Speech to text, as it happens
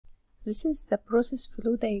This is the process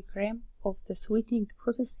flow diagram of the sweetening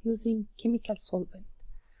process using chemical solvent.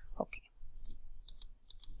 Okay.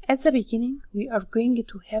 At the beginning, we are going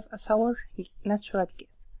to have a sour natural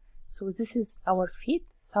gas. So this is our feed,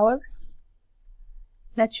 sour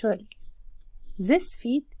natural gas. This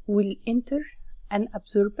feed will enter an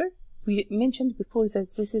absorber. We mentioned before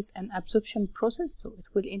that this is an absorption process, so it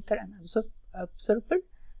will enter an absorber.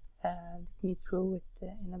 Let me draw it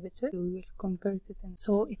in a better. We will convert it, and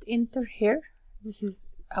so it enter here. This is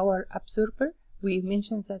our absorber. We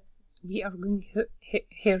mentioned that we are going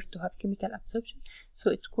here to have chemical absorption, so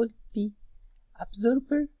it could be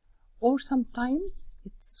absorber, or sometimes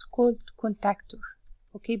it's called contactor.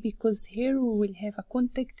 Okay, because here we will have a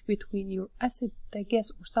contact between your acid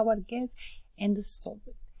gas or sour gas and the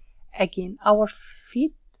solvent. Again, our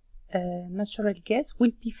feed natural gas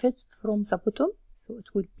will be fed from the bottom. So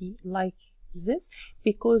it will be like this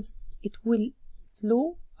because it will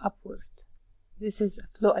flow upward. This is a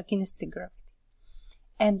flow against the gravity.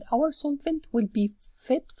 And our solvent will be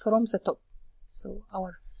fed from the top. So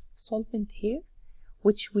our solvent here,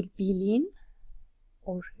 which will be lean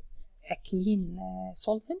or a clean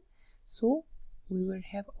solvent. So we will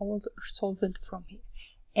have all the solvent from here.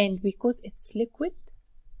 And because it's liquid,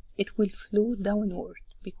 it will flow downward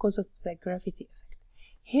because of the gravity effect.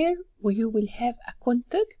 Here you will have a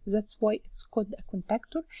contact, that's why it's called a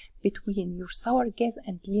contactor, between your sour gas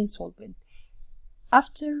and lean solvent.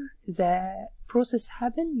 After the process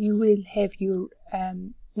happens, you will have your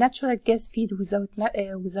natural gas feed without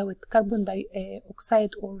carbon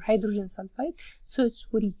dioxide or hydrogen sulfide, so it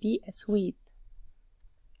will be a sweet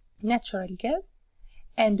natural gas,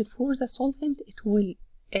 and for the solvent it will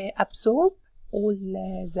absorb all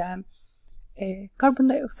the carbon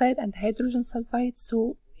dioxide and hydrogen sulfide,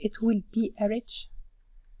 so it will be a rich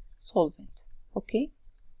solvent. Okay,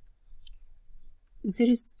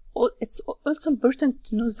 it's also important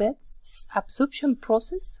to know that this absorption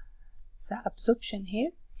process, the absorption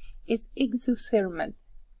here, is exothermal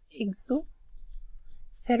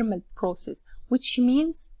process, which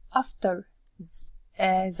means after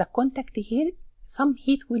the contact here, some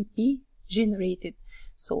heat will be generated.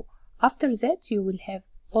 So after that you will have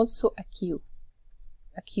also a Q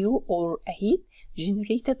or a heat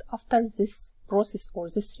generated after this process or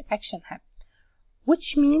this reaction happens,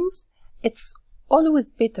 which means it's always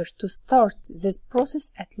better to start this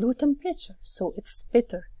process at low temperature. So it's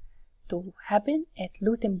better to happen at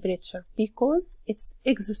low temperature because it's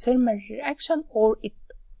exothermal reaction, or it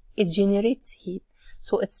generates heat.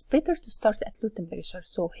 So it's better to start at low temperature.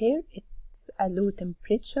 So here it's a low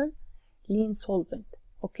temperature lean solvent.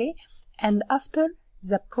 Okay, and after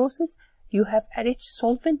the process you have a rich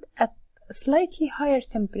solvent at a slightly higher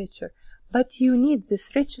temperature, but you need this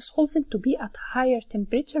rich solvent to be at higher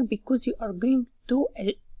temperature because you are going to do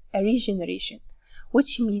a regeneration,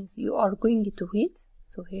 which means you are going to heat.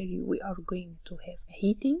 So here we are going to have a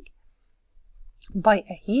heating by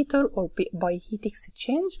a heater or by heat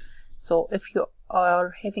exchange. So if you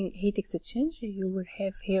are having heat exchange, you will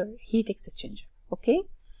have here heat exchanger. Okay,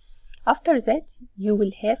 after that you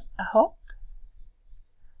will have a hot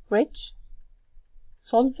rich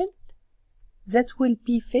solvent that will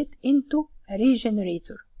be fed into a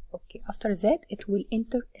regenerator. Okay, after that it will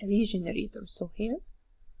enter a regenerator. So here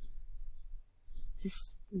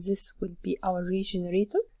this will be our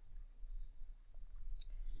regenerator.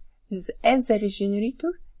 As a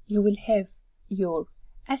regenerator you will have your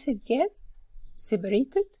acid gas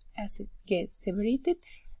separated,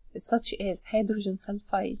 such as hydrogen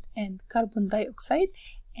sulfide and carbon dioxide,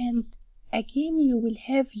 and again you will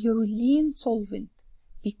have your lean solvent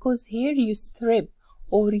because here you strip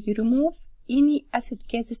or you remove any acid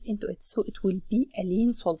gases into it, so it will be a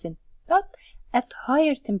lean solvent but at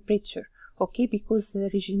higher temperature. Okay, because the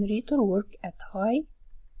regenerator works at high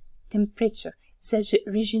temperature. The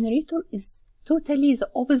regenerator is totally the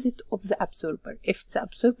opposite of the absorber. If the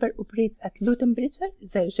absorber operates at low temperature,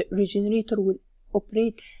 the regenerator will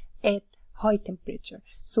operate at high temperature.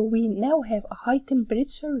 So we now have a high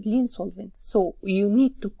temperature lean solvent, so you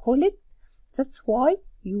need to cool it. That's why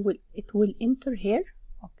it will enter here.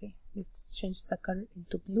 Okay, let's change the color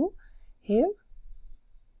into blue. Here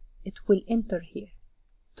it will enter here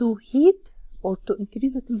to heat or to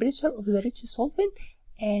increase the temperature of the rich solvent,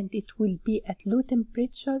 and it will be at low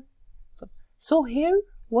temperature. So here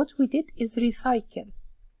what we did is recycling.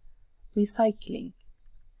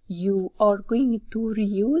 You are going to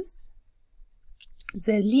reuse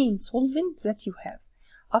the lean solvent that you have.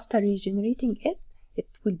 After regenerating it, it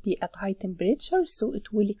will be at high temperature, so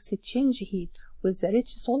it will exchange heat with the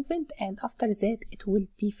rich solvent, and after that it will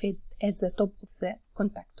be fed at the top of the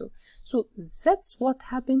contactor. So that's what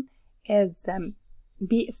happened as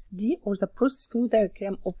PFD, or the process flow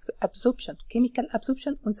diagram of absorption, chemical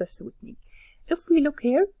absorption on the sweetening. If we look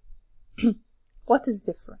here, what is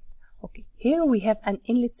different? Okay, here we have an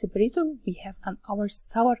inlet separator, we have our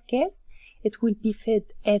sour gas. It will be fed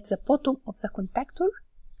at the bottom of the contactor.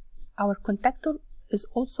 Our contactor is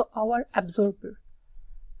also our absorber,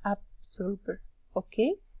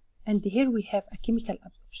 okay, and here we have a chemical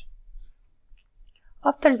absorption.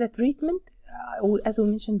 After the treatment, as we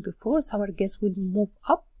mentioned before, sour gas will move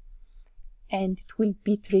up and it will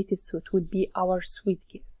be treated, so it will be our sweet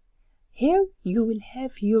gas. Here you will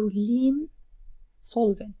have your lean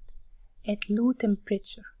solvent at low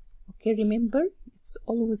temperature. Okay, remember, it's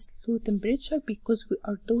always low temperature because we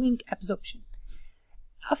are doing absorption.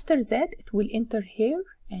 After that, it will enter here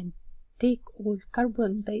and take all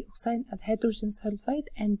carbon dioxide and hydrogen sulfide,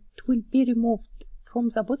 and it will be removed from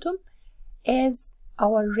the bottom as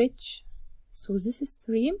our rich. So this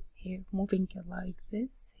stream here moving like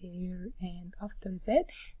this here, and after that,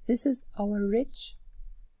 this is our rich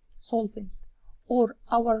solvent, or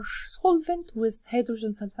our solvent with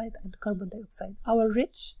hydrogen sulfide and carbon dioxide. Our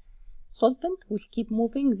rich solvent will keep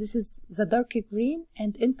moving. This is the dark green,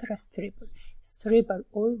 and enter a stripper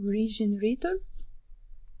or regenerator.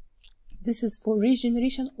 This is for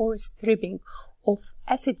regeneration or stripping of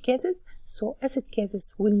acid gases. So acid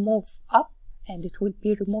gases will move up and it will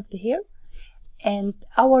be removed here. And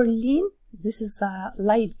our lean, this is a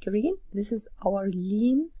light green, this is our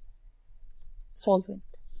lean solvent.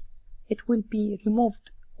 It will be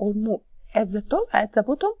removed or move at the top, at the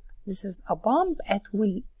bottom. This is a pump.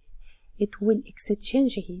 It will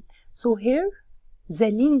exchange heat. So here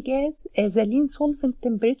the lean gas, the lean solvent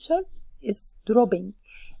temperature is dropping,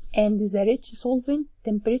 and the rich solvent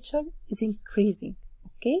temperature is increasing.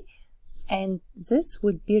 Okay, and this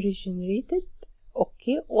will be regenerated.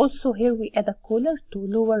 Okay, also here we add a cooler to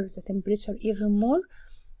lower the temperature even more.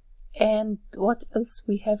 And what else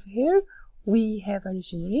we have here? We have a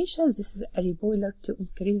regeneration. This is a reboiler to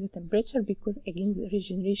increase the temperature, because again the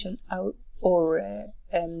regeneration or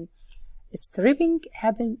stripping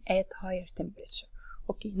happen at higher temperature.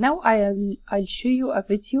 Okay, now I'll show you a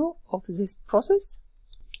video of this process.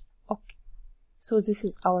 Okay, so this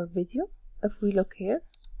is our video. If we look here,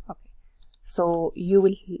 okay, so you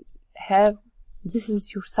will have, this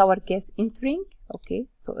is your sour gas entering. Okay,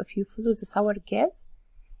 so if you follow the sour gas,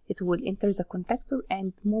 it will enter the contactor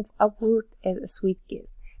and move upward as a sweet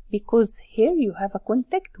gas, because here you have a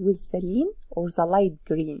contact with the lean or the light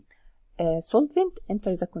green solvent,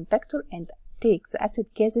 enter the contactor and take the acid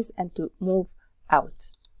gases and to move out.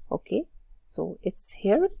 Okay, so it's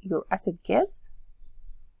here your acid gas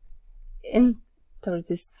enter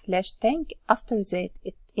this flash tank. After that,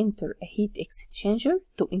 it enter a heat exchanger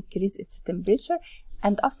to increase its temperature,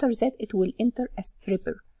 and after that it will enter a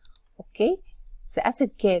stripper. Okay, the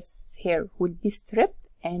acid gas here will be stripped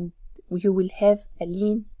and you will have a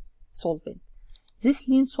lean solvent. This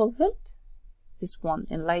lean solvent, this one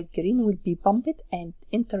in light green, will be pumped and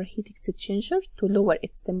enter a heat exchanger to lower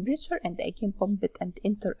its temperature, and again pump it and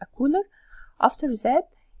enter a cooler. After that,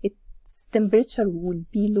 its temperature will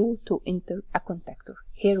be low to enter a contactor.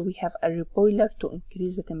 Here we have a reboiler to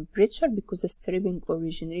increase the temperature, because the stripping or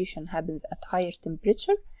regeneration happens at higher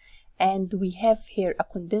temperature. And we have here a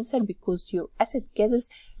condenser, because your acid gases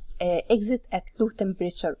exit at low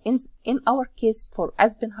temperature. In our case, for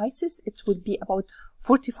aspenhysis, it will be about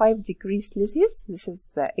 45 degrees Celsius. This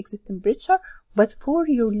is the exit temperature. But for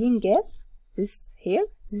your lean gas, this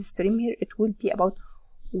stream here, it will be about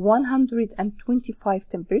 125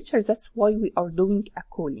 temperature. That's why we are doing a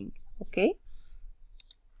cooling. Okay,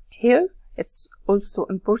 here it's also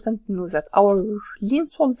important to know that our lean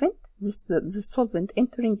solvent, the solvent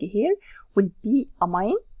entering here, will be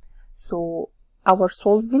amine. So our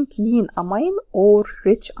solvent lean amine or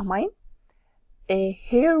rich amine.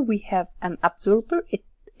 Here we have an absorber.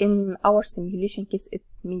 In our simulation case, it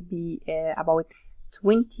may be about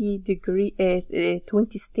 20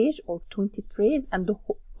 stage or 20 trays, and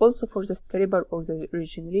also for the stripper or the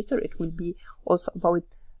regenerator, it will be also about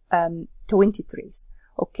 20 trays.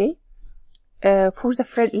 Okay, for the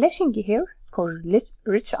flashing here, for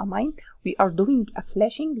rich amine, we are doing a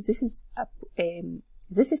flashing. This is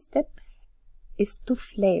this step is to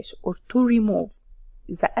flash or to remove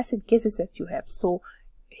the acid gases that you have. So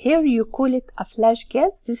here you call it a flash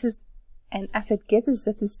gas. This is an acid gases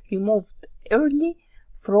that is removed early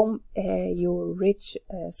from your rich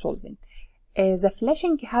solvent. The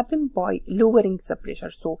flashing happens by lowering the pressure.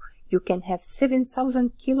 So you can have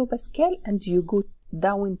 7,000 kilopascal and you go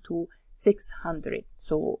down to 600.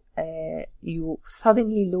 So you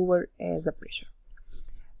suddenly lower the pressure.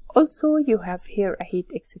 Also, you have here a heat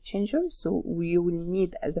exchanger, so you will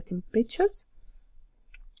need the temperatures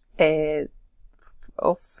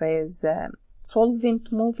of the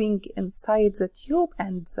solvent moving inside the tube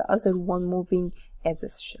and the other one moving at the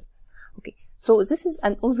shell. Okay, so this is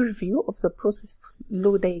an overview of the process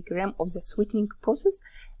flow diagram of the sweetening process,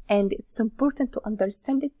 and it's important to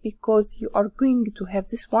understand it because you are going to have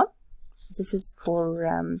this one. This is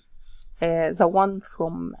for the one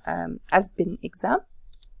from Aspen exam,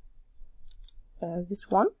 this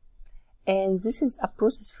one, and this is a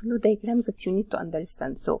process flow diagram that you need to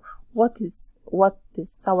understand. So what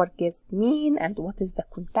does sour gas mean, and what is the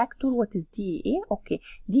contactor, what is DEA? Okay,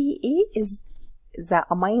 DEA is the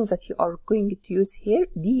amine that you are going to use here.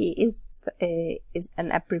 DEA is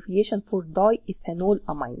an abbreviation for diethanol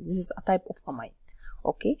amine. This is a type of amine.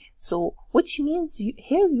 Okay, so which means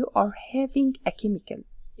here you are having a chemical.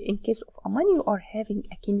 In case of amine, you are having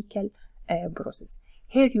a chemical process.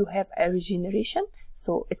 Here you have a regeneration,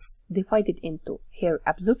 so it's divided into here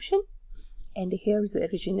absorption, and here is the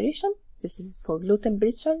regeneration. This is for low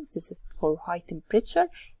temperature, this is for high temperature.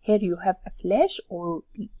 Here you have a flash or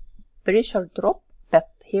pressure drop, but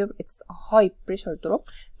here it's a high pressure drop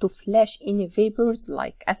to flash any vapors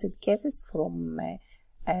like acid gases from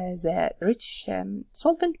the rich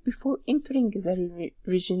solvent before entering the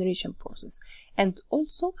regeneration process. And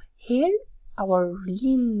also here our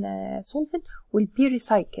lean solvent will be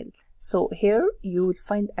recycled. So here you will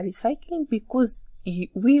find a recycling because we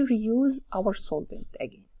reuse our solvent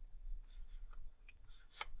again.